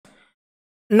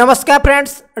नमस्कार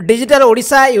friends, digital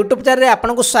Odisha YouTube channel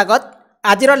आपको स्वागत।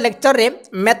 आज लेक्चर रे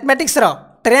मैथमेटिक्स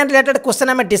ट्रेन रिलेटेड क्वेश्चन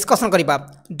आम डिस्कसन करवा।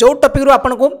 जो टॉपिक रू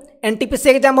आपको एनटीपीसी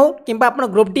एग्जाम हो कि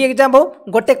ग्रुप डी एग्जाम हो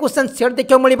गोटे क्वेश्चन सियोर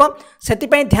देखा मिले से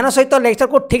ध्यान सहित लेक्चर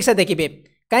को ठीक से देखिए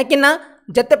कहीं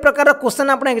जिते प्रकार क्वेश्चन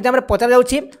आप एग्जाम पचर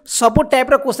जाऊँगी सबू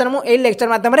टाइप क्वेश्चन मुझे लेक्चर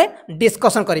मध्यम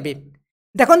डिस्कसन करी।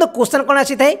 देखो क्वेश्चन कौन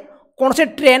आसी थाए, कौन सी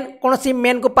ट्रेन कौन सी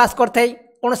मेन को पास करता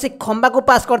है, कौन सी खंबा को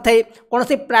पास करता है, कौन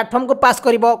सी प्लाटफर्म को पास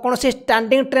कर, कौन सी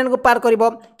स्टैंडिंग ट्रेन को पार कर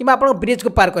कि ब्रिज को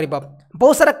पार कर।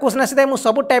 बहुत सारा क्वेश्चन आसी है,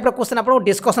 सब टाइप क्वेश्चन आपको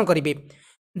डिस्कसन करी।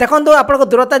 देखो आप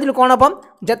दूरता जो कौन हम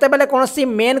जिते बेले कौन सी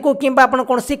मेन को कि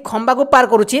कौन सी खंबा को पार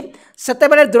करुच्ची से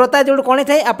दूरता जो कौन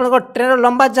थाए आप ट्रेन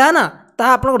लंबा जहाँ ना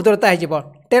ताहा आप दूरता हो,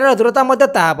 ट्रेन दूरता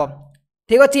ताहा हम।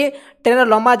 ठीक अच्छे, ट्रेन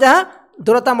लंबा जहाँ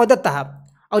दूरता ताहा।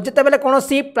 और जिते बेले कौन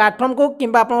सी प्लाटफर्म को कि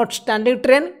स्टैंडिंग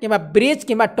ट्रेन कि ब्रिज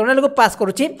कि टनल को पास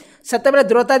करुच्ची से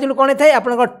दूरता जो कौन थाए आप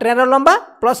ट्रेन लंबा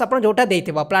प्लस आप जोटा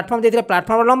देते प्लाटफर्म देते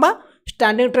प्लाटफर्म लंबा,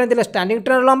 स्टैंडिंग ट्रेन देते स्टैंडिंग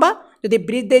ट्रेन लंबा, जो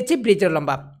ब्रिज देती ब्रिज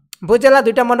लंबा। बुझेगा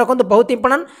दुईटा मन रखु, बहुत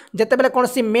इंपोर्टेंट। जिते बेले कौन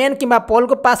सी मेन कि पोल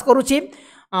को पास करुच्ची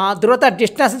दूरता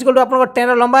डिस्टेंस इक्वल टू आप ट्रेन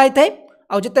लंबा होता है।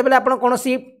 और जिते बेले आप कौन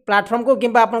सी प्लाटफर्म को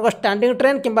कि स्टैंडिंग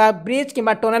ट्रेन कि ब्रिज कि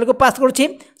टनल को पास करुच्ची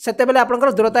से बेले आप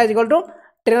दूरता इक्वल टू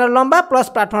ट्रेन लंबा प्लस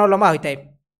प्लाटफर्म लंबा होता है।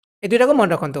 ये दुईटा को मन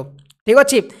रखु। ठीक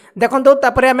अच्छे, देखो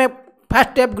आम फास्ट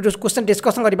स्टेप क्वेश्चन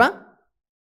डिस्कसन करवा।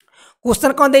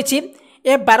 क्वेश्चन कौन देखिए,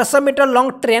 ए 1200 metre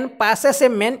long train passes a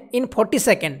man in 40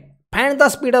 second, find the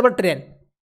speed of train.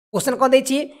 Question कौन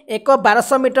देखिए, एक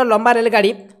 1200 मीटर लंबा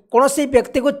रेलगाड़ी कौन सी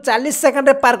व्यक्ति को 40 सेकेंड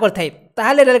में पार करता है,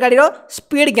 ताहले रेलगाड़ी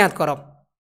स्पीड ज्ञात कर।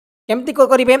 केमती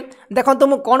करेंगे देखो,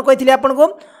 मुझे कौन कही आपको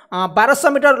 1200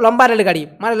 मीटर लंबा रेलगाड़ी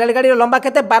माने रेलगाड़ी लंबा के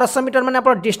 1200 मीटर मैंने आप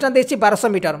डिस्टेंस देखिए 1200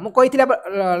 मीटर। मुझे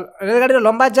रेलगाड़ी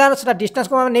लंबा जहाँ से डिस्टेंस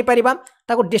को नहीं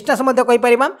पार डिस्टेंस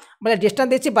कहीपर बोले डिस्टेंस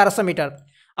देखिए 1200 मीटर।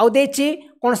 आउ देखिए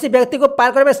कौन सी व्यक्ति को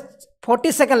पार करेंगे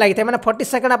 40 सेकेंड लगी था, मैंने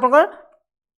 40 सेकेंड आप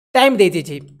टाइम दे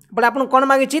दीजिए बोले आपको कौन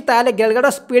मांगी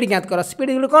रेलगाड़ी स्पीड ज्ञात कर।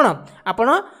 स्पीड कौन आप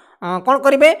कौन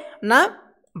करेंगे ना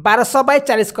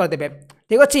 1200/40 करदे।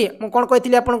 ठीक अच्छे, मुझे कौन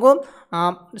कही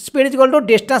आपको speed equal to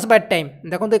distance by time.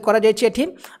 देखो ये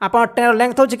आप ट्रेन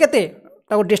लेंथ हो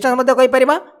distance कहीपर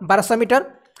 1200 metre,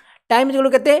 time equal to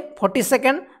के 40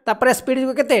 सेकेंड, तापर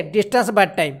स्पीड के डिस्टेंस बाय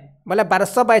टाइम बोले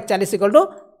 1200/40 इक्वल टू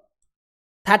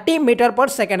 30 मीटर पर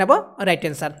सेकेंड हम राइट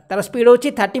आंसर। तार स्पीड हो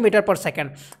 30 मीटर पर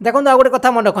सेकेंड। देखो आ गोटे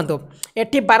कथा मन रखु, ये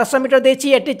 1200 मीटर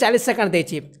देती, ये 40 सेकेंड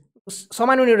देती,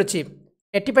 सामान यूनिट अच्छी।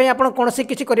 एटी आप कौन सी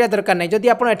किसी करने दरकार नहीं। जदि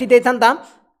आप ये देता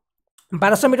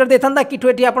 1200 मीटर देता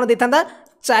कि आप देता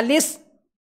 40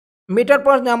 मीटर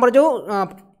पर आम जो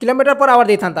किलोमीटर पर आवर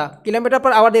देता, किलोमीटर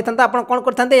पर आवर देता आप कौन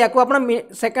करते या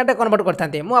सेकेंड कन्वर्ट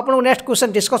करते। मुझे आपको नेक्स्ट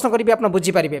क्वेश्चन डिस्कसन करी, आप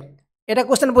बुझीपारे। यहाँ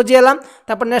क्वेश्चन बुझीगला।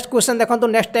 नेक्स्ट क्वेश्चन देखो,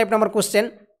 next type number question,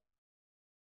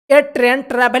 A train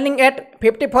travelling eight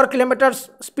 54 kilometre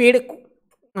speed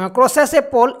crosses A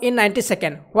pole in 90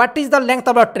 second, what is the length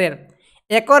of the train.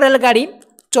 एक रेलगाड़ी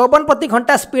 54 प्रति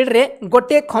घंटा स्पीड रे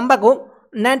गोटे खंबा को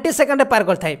 90 सेकेंड पार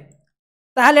करता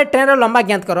ताहले ट्रेन लंबा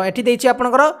ज्ञात कर। ये देखिए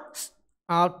आपंकर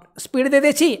स्पीड दे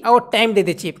देछि और टाइम दे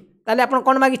देछि, ताहले आपन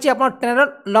कौन मागिछि आप ट्रेन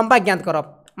लंबा ज्ञात कर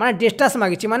माने डिस्टेंस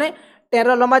मागिछि, माने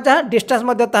ट्रेन लंबा जहाँ डिस्टेंस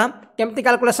केमती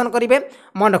कैलकुलेशन करेंगे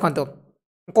मन रखु।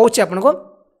 कौच आपको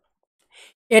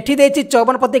एटी देछि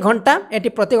 54 प्रति घंटा, एटी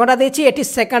प्रति घंटा देछि, एटी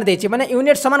सेकेंड देछि, माने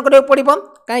यूनिट सामान करबो पड़िबो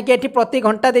कहीं एटी प्रति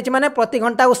घंटा देछि माने प्रति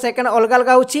घंटा और सेकेंड अलग अलग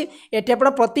होछि। एटी आपण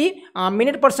प्रति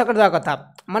मिनिट पर सेकेंड देवा कथा,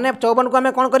 माने 54 को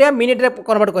आमे कोन करिया मिनिट रे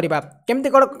कन्वर्ट करिबा। केमती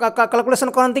कैलकुलेशन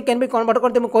करंती केन भी कन्वर्ट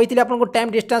करते मु कहितली आपन टाइम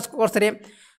डिस्टेंस कोर्स रे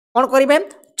कोन करिवे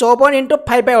 54 ×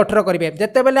 5/18 करेंगे।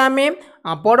 जिते बेले आम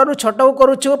बड़ू छोट को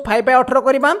करुचु 5/18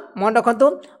 करवा मन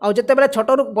रखु, और जिते बेले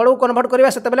छोटू बड़ू कन्वर्ट करवा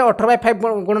से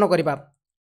 18/5 गुणन करवा।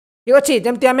 ठीक अच्छे,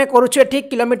 जमती आम करुचु ये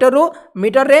किलोमीटर रु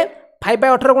मीटर रे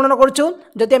 5/18 गुणन करुचु,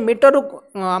 जदि मीटर रु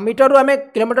आम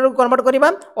किलोमीटर को कन्वर्ट करवा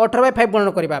 18/5 गुणन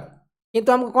करवा।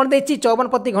 किंतु हमको कौन देछि 54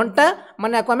 प्रति घंटा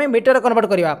माने आम मीटर कन्वर्ट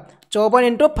करवा 54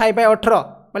 × 5/18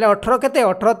 बोले 18 के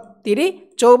 18 3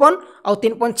 54 और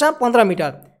 3 5 15 मीटर।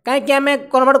 कहीं आम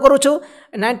कन्वर्ट करुचु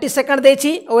 90 सेकेंड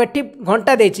देछि और एटी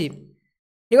घंटा देछि।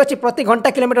 ठीक अच्छे, प्रति घंटा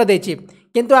किलोमीटर देछि,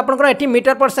 किंतु आपनकर एटी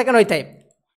मीटर पर सेकेंड होता है।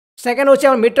 सेकेंड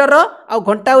हूँ मीटर और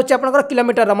घंटा हूँ आप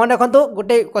किलोमीटर। मन रखु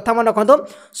गोटे कथा मन रखु,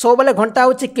 सब बेले घंटा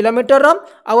हूँ किलोमीटर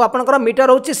और मीटर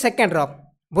हूँ सेकेंड।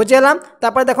 बुझेगा।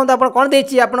 तापर देखो आप कौन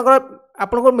देछि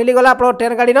आपको मिलीगला आप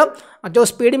ट्रेन गाड़ी जो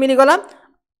स्पीड मिलीगला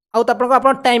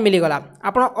और टाइम मिलीगला।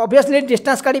 आप ऑब्वियसली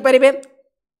डिस्टेंस काढ़ी पारे,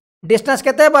 डिस्टेंस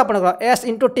केते हम आप एस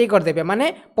इंटू टी करदे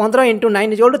माने 15 ×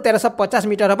 9 = 1350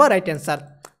 मीटर हम राइट आंसर।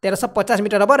 1350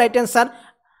 मीटर हम राइट आंसर।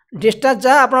 डिस्टेंस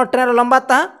जहाँ आप ट्रेन लंबा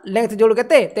ता लेंथ जोड़ के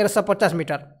 1350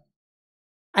 मीटर।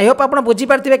 आई होप आप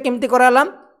बुझीपारे केमती कराला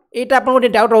यहाँ आपको गोटे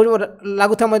डाउट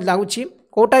लगुता लगुच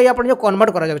कौटा आप जो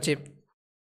कन्वर्ट कर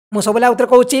मुझे सब आउे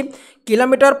कहूँ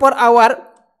किलोमीटर पर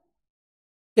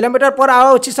आवर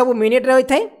होची सब मिनिट रे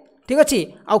होता है ठीक अच्छे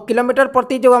आउ किलोमीटर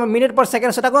प्रति जो मिनिट पर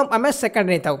सेकेंड से आम सेकेंड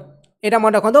नहीं था यहाँ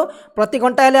मन रखु प्रति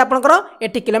घंटा हेल्ले आपंकर ये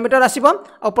किलोमीटर आसो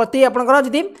प्रति आपंकर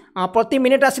जदि प्रति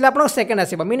मिनिट आसिले आप सेकेंड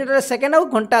आसो मिनिट सेकेंड आउ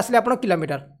घंटा आसिले आप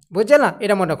किलोमीटर बुझे ना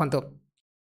यहाँ मन रखु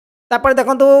तापर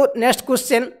देखो next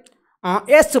question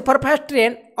A superfast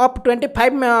train of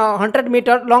 2500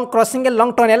 metre long crossing a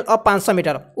long tunnel of 500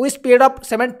 metre with speed of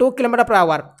 72 kilometre per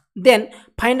hour then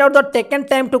find out the taken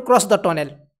time to cross the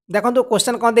tunnel देखो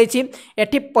question कौन देती ये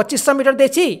 2500 metre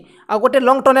देती आ गोटे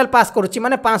long tunnel पास करुच्ची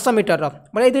माने 500 metre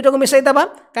बोले ये दुईटा को मिसईदेवा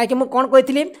कहीं मुझे कौन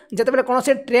कही जिते कौन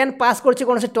ट्रेन पास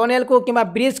करुच्ची टनल को कि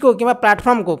ब्रिज को कि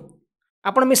प्लाटफर्म को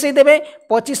आपड़ मिसईदेवे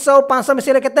 2500 और 500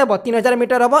 मिसईले केते हम 3000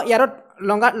 मीटर हम यार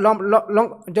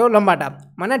जो लंबाटा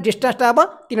माने डिस्टेंसटा हम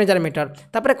 3000 मीटर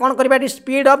तापर कौन करवा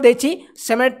स्पीड ऑफ देती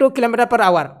 72 किलोमीटर पर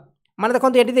आवर माने देखो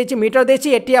ये देती मीटर देती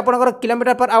ये आपंकर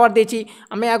किलोमीटर पर आवर देती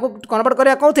आम या कन्वर्ट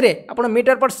करा कौन आप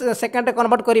मीटर पर सेकेंड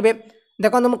कन्वर्ट करेंगे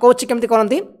देखो मुझे कहूँ केमती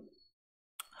करती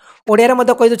ओडिया में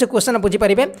कहीदे क्वेश्चन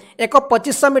बुझीपारे एक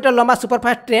 2500 मीटर लंबा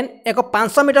सुपरफास्ट ट्रेन एक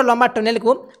 500 मीटर लंबा टनेल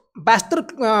को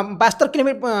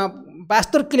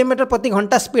 72 किलोमीटर प्रति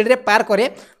घंटा स्पीड रे पार करे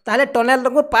ताहले टनेल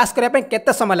को पास करने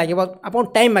केते समय लगे आपको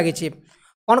टाइम मागी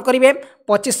कौन करेंगे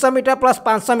 2500 मीटर प्लस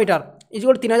 500 मीटर इज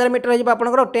गोटे 3000 मीटर हो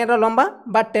आपंकर ट्रेन लंबा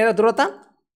बा ट्रेन दूरता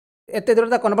एते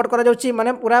दूरता कन्वर्ट करा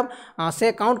माने पूरा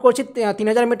से काउंट कर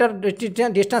 3000 मीटर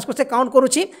डिस्टेंस को से काउंट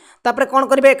करुच्ची तापर कौन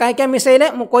करेंगे कहीं मिसईले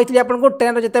मुझे कही आपको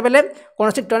ट्रेन जिते बेले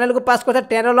कौन टनेल को पास करता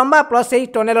ट्रेन लंबा प्लस से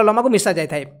टनेल लंबा को मिसा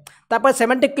जाए तापर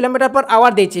 70 किलोमीटर पर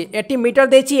आवर देती 80 मीटर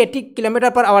देती 80 किलोमीटर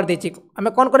पर आवर देती आम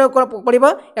कौन कर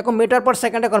पड़ो एक मीटर पर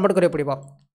सेकेंड कन्वर्ट करा पड़ो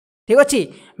ठीक अच्छे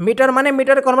मीटर माने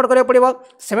मीटर कन्वर्ट करा पड़ो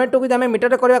 72 को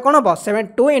मीटर कर कौन हम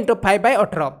 72 ×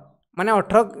 5/18 माने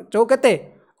 18 चौ के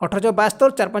 18 जो 72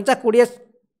 4 5 20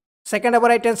 सेकेंड हम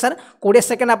राइट आंसर 20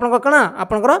 सेकेंड आप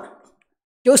आपंकर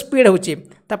जो स्पीड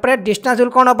होपर डिस्टेंस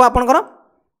कौन हम आपंकर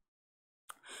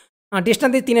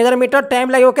डिस्टेंस 3000 मीटर टाइम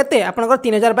लगे केते आपंकर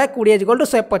 3000/20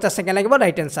 = 150 सेकेंड लगे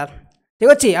राइट आंसर ठीक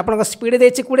अच्छे आप स्पीड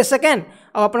देती 20 सेकेंड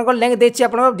और आप लेंथ देती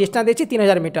आप डिस्टेंस देती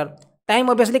 3000 मीटर टाइम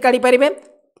ऑब्वियसली काढ़ी पारे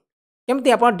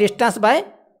केमती आप डिस्टेंस बाय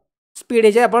स्पीड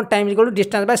है आप टाइम =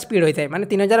 डिस्टेंस बाय स्पीड होता है माने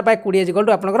 3000/20 =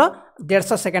 आपंकर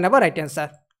 150 सेकेंड हम राइट आंसर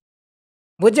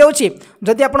बुझे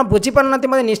जदि आप बुझीपार ना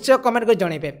मतलब निश्चय कमेंट कर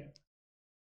जनइबे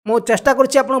मु चेष्टा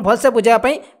करुँच आपको भलसे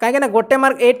बुझापी कहीं गोटे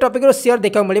मार्क ए टॉपिक सियोर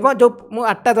देखा मिले जो मुझे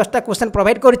 8टा 10टा क्वेश्चन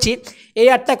प्रोवाइड करुँची ये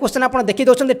 8टा क्वेश्चन आप देखी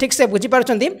दौरान ठीक से बुझीपार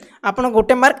आप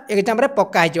गोटे मार्क एग्जाम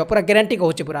पक्का हो पूरा गारंटी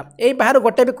कहूँ पूरा यही बाहर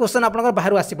गोटे भी क्वेश्चन आप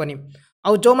बाहर आसबनी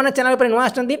आउ जो मैंने चैनल पर नुआ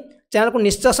आसती चैनल को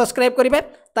निश्चय सब्सक्राइब करेंगे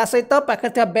सहित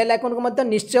पाखे बेल आइकन को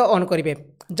निश्चय ऑन करेंगे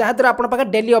जहाँद्वारा आप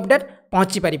डेली अपडेट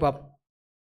पहुँची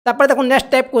पार देखो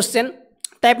next type question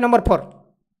type number 4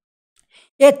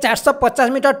 A 450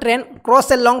 metre train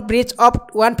cross a long bridge of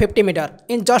 150 metre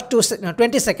in just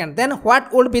 20 second then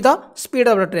what would be the speed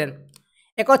of the train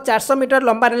एक 400 metre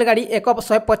लंबा रेलगाड़ी एक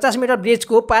 150 मीटर ब्रिज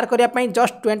को पार करने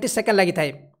just 20 second लगी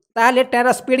थाए ताहले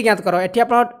train speed ज्ञात कर ये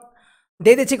आप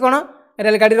देती कौन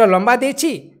रेलगाड़ी लंबा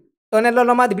देती टनेल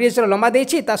लंबा ब्रिज लंबा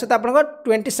देती सहित आप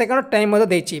 20 सेकेंड टाइम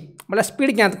देती बोले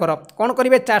स्पीड ज्ञात कर कौन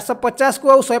करेंगे 450 को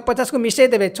और 150 को मिसई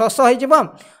देवे 600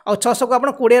 हो 600 को आप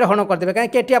 20 हण करदे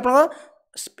कहीं आप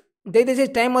देती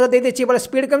टाइम देती बोले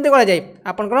स्पीड केमती करा जाए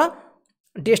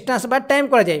आपंकर डिस्टेंस बाय टाइम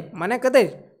करा जाए माने केते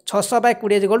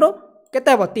 600/20 =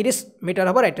 केते हम 30 मीटर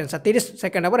हम राइट आंसर 30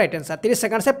 सेकेंड हम राइट आंसर 30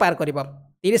 सेकेंड से पार कर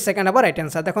 30 सेकेंड हम राइट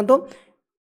आंसर देखो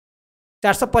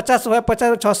 450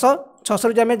 150 600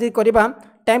 600 जब करवा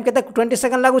टाइम के 20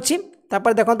 सेकेंड लगुच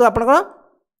देखो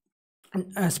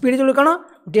आपंकर स्पीड जो कौन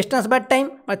distance by time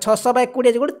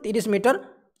 600/20 = 30 metre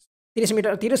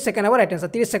 30 second हम राइट आंसर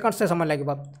 30 सेकेंड से समय लगे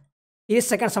 30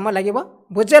 सेकेंड समय लगे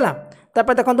बुझेगा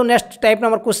देखो next type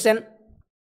number question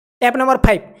type number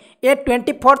 5 A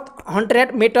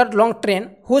 2400 metre long train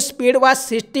whose speed was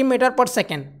 60 metre पर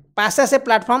second passes a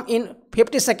platform in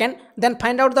 50 second then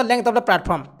find out the length of the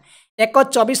platform एक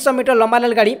 2400 metre लंबा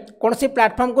रेलगाड़ी कौन सी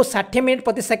प्लेटफॉर्म को 60 minute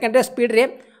प्रति second speed रे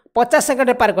 50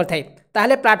 second पार करता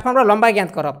है प्लेटफॉर्म लंबा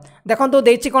ज्ञात कर देखो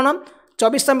देती कौन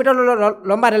 2400 मीटर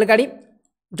लंबा रेलगाड़ी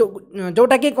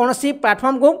जोटा कि कौन सी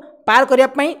प्लेटफॉर्म को पार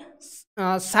करने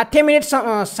 60 मिनट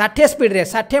 60 स्पीड रे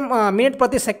 60 मिनट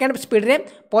प्रति सेकेंड स्पीड रे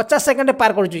 50 सेकेंड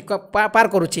पार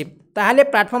करुच्ची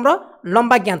प्लेटफॉर्म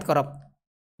लंबा ज्ञात कर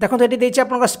देखो ये देती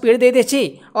आप स्पीड देदेची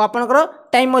और आपंकर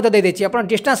टाइम देदेची आप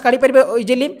डिस्टेंस काढ़ी पारे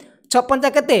इजिली 56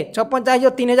 के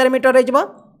 56 3000 मीटर हो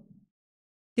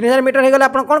 3000 मीटर हो गला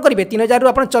आप कौन करेंगे 3000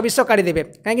 आप 2400 काटिदेवे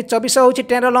कहीं 2400 हूँ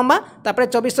ट्रेन लंबा तापर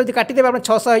 2400 जो काटिदेवे आप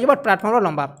 600 हो प्लाटफर्म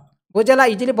लंबा बुझेगा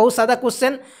इजिली बहुत सादा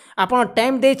क्वेश्चन आप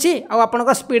टाइम देछि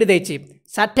आप स्पीड देछि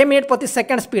 60 मिनट प्रति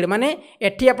सेकेंड स्पीड माने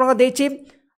एठी आपन देछि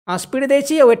स्पीड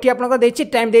देछि और एठी आपन देछि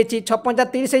टाइम देछि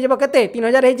 6:30 हो केते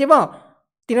 3000 हो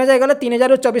 3000 गले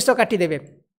 3000 2400 काटिदेवे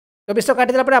 2400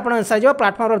 काटिदेला पर आपन आंसर हो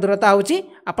प्लाटफर्म दूरता होछि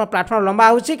आप प्लाटफर्म लंबा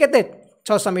होछि केते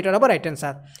 600 मीटर हम राइट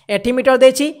आंसर एठी मीटर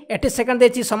देछि एठी सेकंड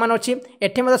देछि समान अछि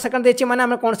एठी मतलब सेकंड देछि माने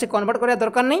हम कोन से कन्वर्ट करिया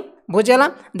दरकार नहीं बुझेला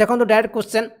देखंतु डायरेक्ट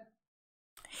क्वेश्चन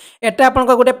एटा आपन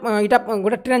गोटे इटा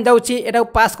गोटे ट्रेन जाउछि एटा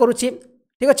पास करूछि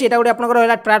ठीक अछि एटा गोटे आपन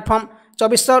रहला प्लेटफॉर्म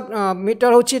 2400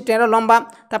 मीटर होछि ट्रेन लंबा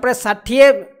तापर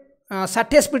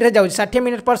 60 स्पीड रे जाउछि 60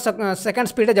 मिनट पर सेकंड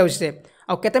स्पीड रे जाउछि से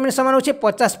आ केते मिनट समान होछि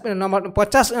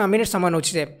 50 मिनट समान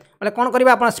होछि से माने कोन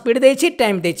करबे आपन स्पीड देछि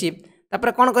टाइम देछि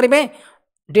तापर कोन करबे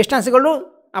डिस्टेंस गलु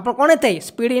आपन कोन हेतै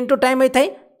स्पीड इनटू टाइम हेतै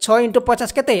 6 ×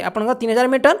 50 केते आपन 3000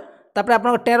 मीटर तापर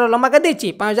आपन ट्रेन लंबा के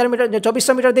देछि 5000 मीटर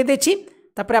 2400 मीटर दे देछि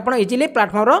तापर आप इजिली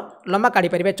प्लाटफर्म लंबा काढ़ी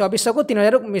पारे 2400 को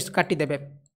 3000 मिस काटिदेवे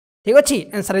ठीक अच्छे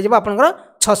आंसर हो आप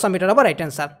 600 मीटर हम राइट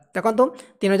आंसर देखो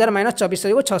 3000 माइनस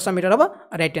 2400 को 600 मीटर हम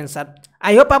राइट आंसर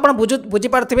आई होप आप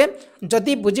बुझीपारे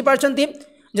जदि बुझीपार्टी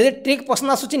जदि ट्रिक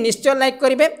पसंद आसूँ निश्चय लाइक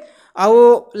करेंगे आउ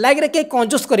लाइक रे कहीं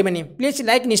कंजूस करेंगे प्लीज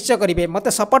लाइक निश्चय करेंगे मत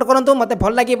सपोर्ट करूँ मत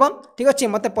भल लगे ठीक अच्छे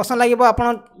मत पसंद लगे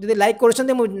आपड़ी लाइक कर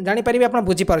जानीपारे आप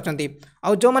बुझीपार्टी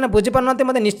आउ जो मैंने बुझीपार ना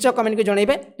मत निश्चय कमेंट को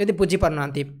जनइबे जब बुझीपार ना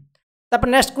तापर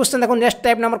नेक्स्ट क्वेश्चन देखो नेक्स्ट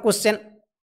टाइप नंबर क्वेश्चन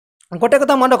गोटे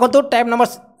कथा मन रखु टाइप नंबर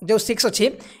जो 6 अच्छी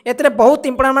ए बहुत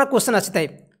इंपोर्टेंट क्वेश्चन आसी थाए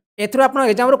एथुर आप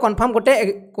एग्जाम कन्फर्म गोटे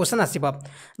क्वेश्चन आसब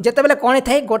जितेबाला कौन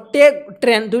थाए गोटे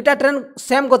ट्रेन दुईटा ट्रेन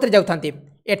सेम गति जाऊँ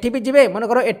एठी भी जीवे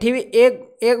मनकर एठी भी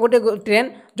ए गोटे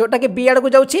ट्रेन जोटा कि बी आड़ को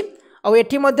जाऊँगी आउ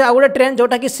एठी आउ गोटे ट्रेन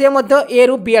जोटा कि से ए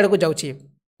रु बी आड़ को जाऊँगी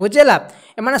बुझेगा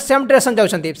एम सेम डायरेक्शन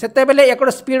जाऊँगी से एक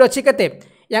स्पीड अच्छी केते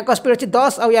या स्पीड अच्छी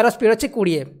 10 और यार स्पीड अच्छी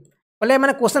 20 बोले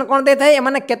मैंने क्वेश्चन कौन दे थाए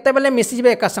मैंने केते बेले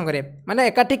मिसिजे एका संगे माने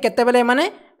एकाठी केते बेले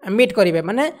माने मीट करेंगे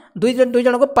माने दुई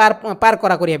जन को पार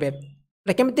करा करेंगे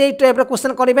केमती टाइप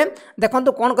क्वेश्चन करेंगे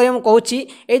देखो कौन करेंगे मुझे कहूँ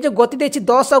ये जो गति देछि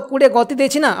 10 और 20 गति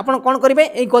देछि ना आप कौन करेंगे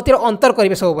ये गतिर अंतर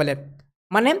करेंगे सब बेले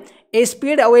माने ए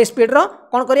स्पीड और ए स्पीड रो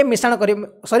कौन करेंगे मिश्रण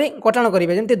करेंगे सॉरी कटाण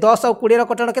करेंगे जमी 10 और 20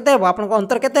 कटाण केते हेबो आपन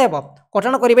अंतर केते हेबो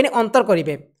कटाण करेंगे अंतर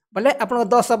करेंगे बोले आप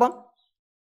 10 हेबो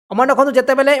मन रखु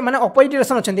जिते बेले मैंने अपोजिट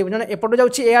डायरेक्शन अच्छा जन एपटू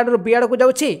जाऊँगी ए आड़ बी आड़ को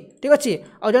जाऊँगी ठीक अच्छे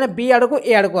और जन बी आड़ को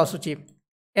ए आड़ को आसूँ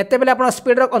एत बेले आप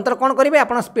स्पीड अंतर कौन करेंगे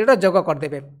आप स्पीड जोग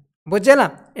करदे बुझेगा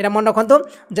यहाँ मन रखु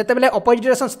जिते बेले अपोजिट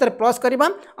डायरेक्शन से प्लस करवा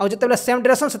और जिते सेम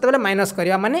डायरेक्शन से माइनस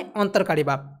करवा माने अंतर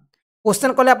काढ़ा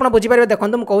क्वेश्चन कले आप बुझीपारे देखो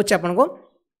मुझे कहूँ आपको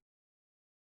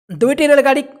दुईटी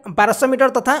रेलगाड़ी 1200 मीटर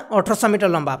तथा 1800 मीटर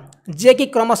लंबा जे कि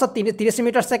क्रमशः 30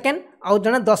 मीटर सेकेंड और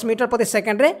जड़े 10 मीटर प्रति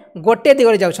सेकेंड रे गोटे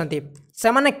दिगरे जाउछंती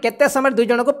से माने केते समय दुई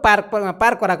जन को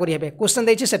पार करा करी हेबे क्वेश्चन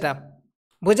देछि सेटा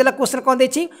बुझला क्वेश्चन कोन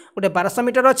देछि गोटे 1200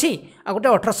 मीटर अछि आ गोटे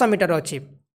 1800 मीटर अछि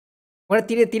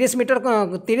गोटे 30 मीटर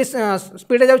 30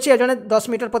 स्पीड जाउछि जड़े 10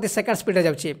 मीटर प्रति सेकेंड स्पीड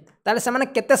जाउछि ताले से माने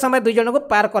केते समय दुई जन को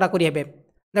पार करा करी हेबे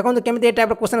देखो केमी ए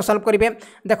टाइप क्वेश्चन सॉल्व करेंगे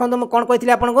देखो मुझे कौन कही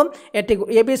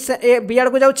आपको ये भी ए बी आड़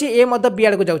को जाऊँगी ए बी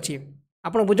आड़ को जाऊँगी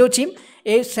आपको बुझाऊँ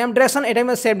ये सेम डायरेक्शन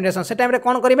ये सेम डायरेक्शन से टाइम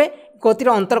कौन करेंगे गतिर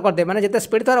अंतर करदे माने जिते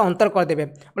स्पीड थार अंतर करदे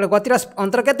बोले गतिर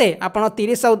अंतर केते आप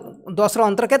 30 और 10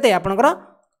 अंतर केते आपंकर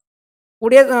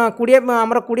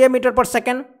 20 मीटर पर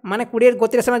सेकेंड माने 20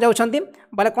 गतिर से जाऊँगी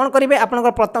बोले कौन करेंगे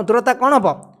आपंकर दूरता कौन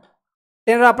हम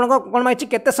ट्रेन आपको कौन मांगी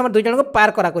केते समय दुई जन को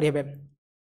पार करा करेंगे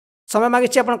समय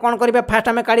मागिछि आपण कौन करेंगे फास्ट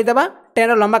आम काढ़ीदेवा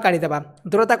ट्रेन लंबा काढ़ीदेवा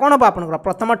दूरता कौन हम आपंकर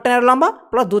प्रथम ट्रेन लंबा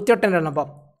प्लस द्वितीय ट्रेन लंबा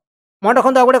मन रखु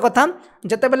आ गोटे कथा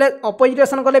जिते बेले अपोजिट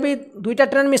डायरेक्शन गले भी दुईटा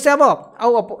ट्रेन मिसा हम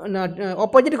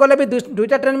अपोजिट गले भी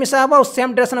दुईटा ट्रेन मिसा हम और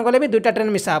सेम डायरेक्शन गले भी दुईटा ट्रेन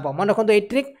मिसा हम मन रखु ये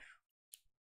ट्रिक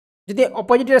जदि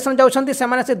अपोजिट डायरेक्शन जाऊँगी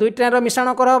से दुई ट्रेन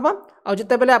मिश्रण करहब और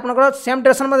जिते बेले आपंकर सेम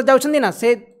डायरेक्शन जाऊँगी ना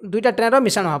से दुईटा ट्रेन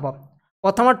मिश्रण हम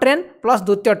प्रथम ट्रेन प्लस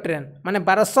द्वितीय ट्रेन माने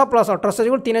 1200 प्लस 1800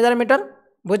 जो 3000 मीटर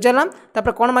बुझेगा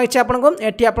तापर कौन मांगी आपको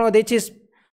ये आपको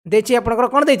देछि आपंकर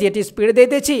कौन देछि एटी स्पीड दे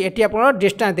देछि एटी आपन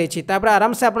डिस्टेंस देछि तापर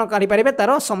आराम से आपन काढ़ी पारिबे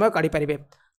तार समय काढ़ी पारिबे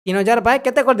 3000 बाय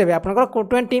केते कर देबे आपनकर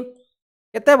 20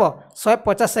 केते हो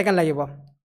 150 सेकेंड लागिबो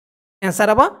आंसर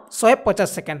हम 150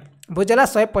 सेकेंड बुझेला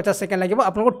 150 सेकेंड लागिबो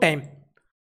आपनको टाइम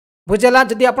बुझेला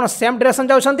जदि आप सेम डायरेक्शन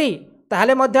जाउछंती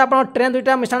ताहले मध्ये आपन ट्रेन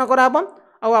दुईटा मिश्रण कराबो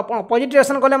और आप अपोजिट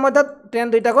डायरेक्शन गले मध्ये ट्रेन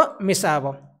दुईटा को मिसा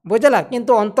हबो बुझेगा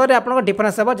किंतु अंतर आपन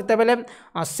डिफरेन्स हे जिते बेले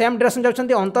सेम डायरेक्शन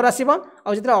जाउछंती अंतर आसीबो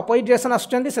और जिते अपोजिट डायरेक्शन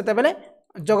आसुछंती सेते बेले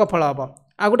जोगफल हम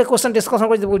आ गोटे क्वेश्चन डिस्कसन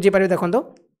कर बुझी पारे देखो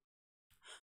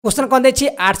क्वेश्चन कौन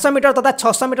देखिए 800 मीटर तथा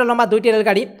 600 मीटर लंबा दुईटी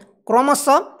रेलगाड़ी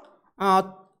क्रमशः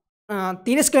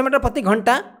 30 किलोमीटर प्रति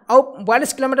घंटा आउ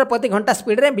 42 किलोमीटर प्रति घंटा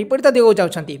स्पीड रे विपरीत दिगो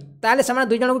जाउछंती ताले से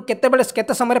दुई जन को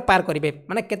केते समय पार करेंगे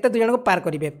माने केते दुई जन को पार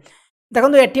करेंगे देखो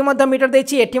एटी मीटर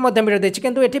देछि एटी मीटर देछि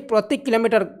किंतु एटी प्रति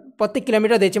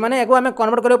किलोमीटर देछि माने एगो आमे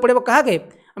कन्वर्ट करबो पड़िबो कहा के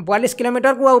 42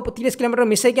 किलोमीटर को 30 किलोमीटर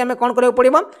मिसई के आमे कोन करबो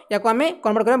पड़िबो या को आमे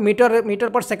कन्वर्ट करबो मीटर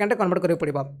पर सेकंड कन्वर्ट करबो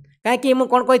पड़िबो काहे कि मु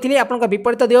कोन कहिथिली आपन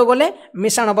विपरीत दिगो गले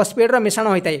मिश्रण अब स्पीड रो मिश्रण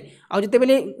होइताय आ जते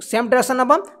बेली सेम डायरेक्शन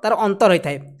अब तार अंतर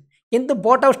होइताय किंतु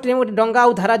बोट आउ स्ट्रीम डंगा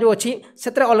आउ धारा जो अच्छी से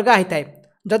अलग होता है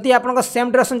जदि आप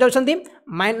सेम डायरेक्शन जाऊँगी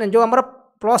माइन जो आम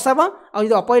प्लस हम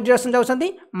आदि अपोजिट डायरेक्शन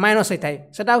जाऊँगी माइनस होता है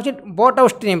सेटा हूँ बोट आउ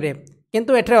स्ट्रीम रे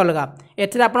किंतु एठरे अलग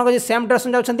एठरे आप सेम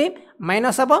डायरेक्शन जाऊँगी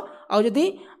माइनस हम आदि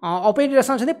अपोजिट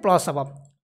डायरेक्शन जाऊँगी प्लस हम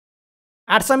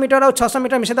 800 मीटर और 600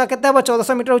 मीटर मिसेदा केते हम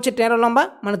 1400 मीटर होची ट्रेन लंबा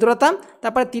मान दूरता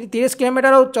तापर 30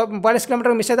 किलोमीटर और 42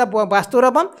 किलोमीटर मिसेदा 72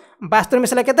 हम 72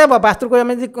 मिसले केते हम 72 को हम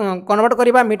कन्वर्ट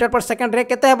करबा मीटर पर सेकंड रे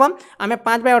केते हम आमे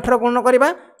 5/18 गुणन करबा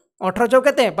 18 जो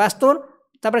केते 72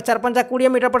 तापर 4×5 20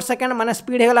 मीटर पर सेकंड माने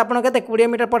स्पीड हेगला आपन केते 20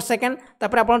 मीटर पर सेकंड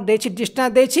तापर आपन देछि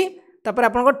डिस्टेंस देछि तापर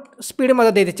आपन को स्पीड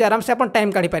मदद दे देछि आराम से आपन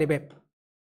टाइम काढी परिबे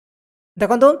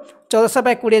देखो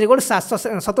 14/20 =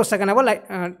 770 सेकेंड हम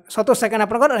 70 सेकेंड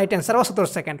आप राइट आंसर हम 70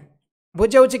 सेकेंड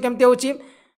बुझे हो केमती हो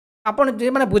आपड़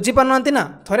जो मैंने बुझीपार ना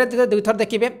थे दुई थर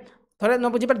देखिए थे न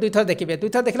बुझीपार दुई थर देखिए दुई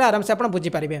थर देखले आराम से आप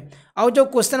बुझीपारे आउ जो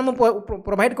क्वेश्चन मुझे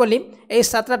प्रोवाइड कली ये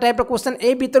 7टा टाइप क्वेश्चन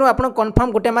ए भितर आप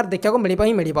कन्फर्म गोटे मार्क देखा मिल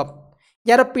ही मिल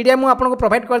यार पीडीएफ मुझे आपको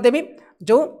प्रोवाइड करदेवी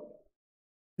जो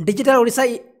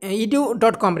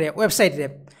digitalodisha.edu.com वेबसाइट रे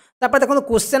देखो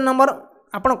क्वेश्चन नंबर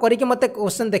आपड़ करके मत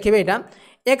क्वेश्चन देखिए यहाँ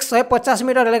एक 150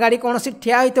 मीटर रेलगाड़ी कौन सी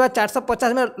ठिया होता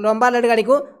 450 मीटर लंबा रेलगाड़ी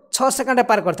को 6 सेकंड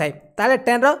पार करता है ताले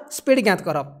ट्रेन रो स्पीड ज्ञात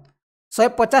कर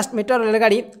 150 मीटर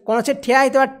रेलगाड़ी कौन सी ठिया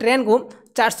होता ट्रेन को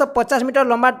 450 मीटर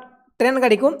लंबा ट्रेन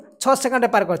गाड़ी को 6 सेकंड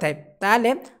पार करता है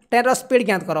ताले ट्रेन रो स्पीड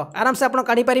ज्ञात कर आराम से आप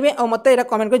काढ़ी पारे और मत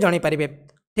कमेंट कर जन पारे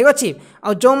ठीक अच्छे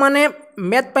और जो मैंने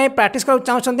मैथ प्रैक्टिस कर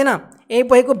चाहते ना यही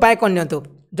बही को बाय करनी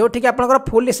जो आप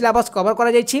फुल सिलेबस कवर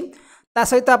कर ता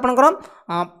सहित आपंकर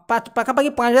पाखापाखि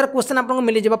 5000 क्वेश्चन आपको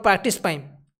मिल जाए प्रैक्टिस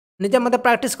निजे मत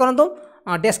प्रैक्टिस करूँ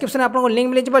डिस्क्रिप्शन आपको लिंक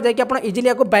मिल जाए जैकि आप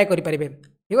इजिली बाय करेंगे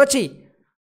ठीक अच्छे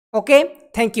ओके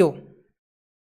थैंक यू।